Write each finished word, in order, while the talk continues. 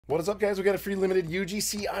What is up, guys? We got a free limited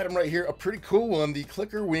UGC item right here, a pretty cool one, the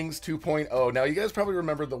Clicker Wings 2.0. Now, you guys probably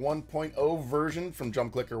remember the 1.0 version from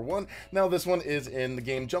Jump Clicker 1. Now, this one is in the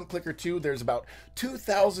game Jump Clicker 2. There's about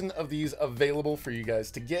 2,000 of these available for you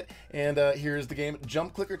guys to get, and here's the game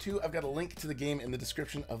Jump Clicker 2. I've got a link to the game in the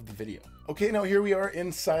description of the video. Okay, now here we are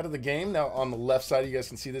inside of the game. Now, on the left side, you guys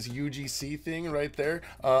can see this UGC thing right there.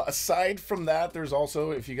 Aside from that, there's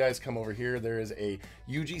also, if you guys come over here, there is a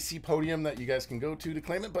UGC podium that you guys can go to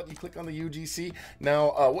claim it, but you click on the UGC.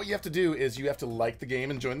 Now, what you have to do is you have to like the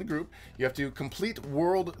game and join the group. You have to complete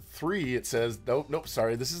World 3. It says, nope,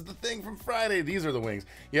 sorry, this is the thing from Friday. These are the wings.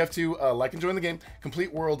 You have to like and join the game,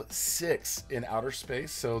 complete World 6 in outer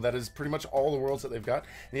space. So that is pretty much all the worlds that they've got.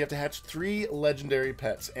 And you have to hatch 3 legendary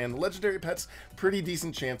pets. And legendary pets, pretty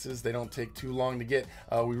decent chances. They don't take too long to get.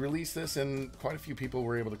 We released this and quite a few people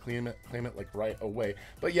were able to claim it like right away.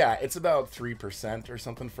 But yeah, it's about 3% or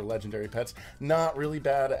something for legendary pets. Not really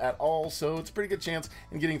bad at all, so it's a pretty good chance,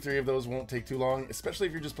 and getting 3 of those won't take too long, especially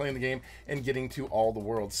if you're just playing the game and getting to all the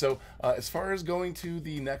worlds. So as far as going to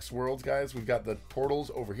the next worlds, guys, we've got the portals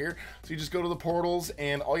over here. So you just go to the portals,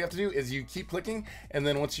 and all you have to do is you keep clicking, and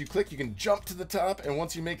then once you click, you can jump to the top, and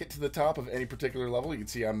once you make it to the top of any particular level, you can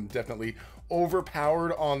see I'm definitely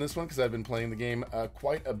overpowered on this one because I've been playing the game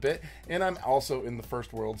quite a bit, and I'm also in the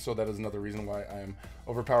first world, so that is another reason why I'm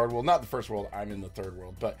overpowered. Well, not the first world, I'm in the third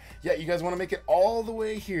world, but yeah, you guys want to make it all the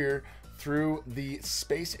way here through the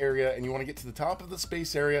space area, and you want to get to the top of the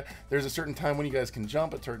space area. There's a certain time when you guys can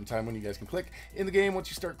jump, a certain time when you guys can click. In the game, once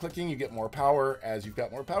you start clicking, you get more power. As you've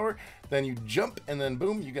got more power, then you jump, and then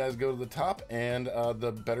boom, you guys go to the top, and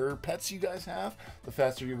the better pets you guys have, the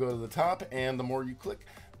faster you go to the top, and the more you click,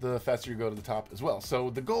 the faster you go to the top as well. So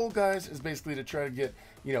the goal, guys, is basically to try to get,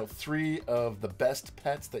 3 of the best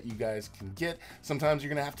pets that you guys can get. Sometimes you're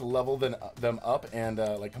gonna have to level them up and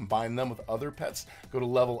like combine them with other pets. Go to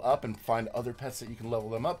level up and find other pets that you can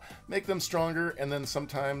level them up, make them stronger, and then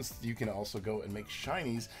sometimes you can also go and make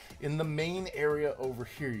shinies in the main area over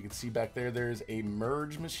here. You can see back there, there's a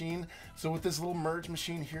merge machine. So with this little merge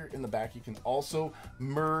machine here in the back, you can also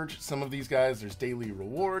merge some of these guys. There's daily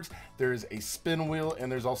rewards, there's a spin wheel,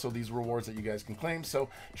 and there's also these rewards that you guys can claim. So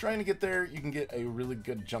trying to get there, you can get a really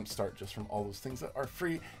good jump start just from all those things that are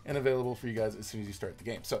free and available for you guys as soon as you start the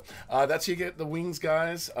game. So that's how you get the wings,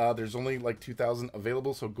 guys. There's only like 2,000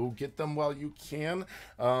 available, so go get them while you can.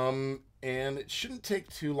 And it shouldn't take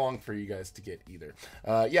too long for you guys to get either.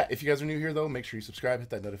 Yeah, if you guys are new here, though, make sure you subscribe, hit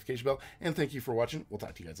that notification bell, and thank you for watching. We'll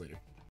talk to you guys later.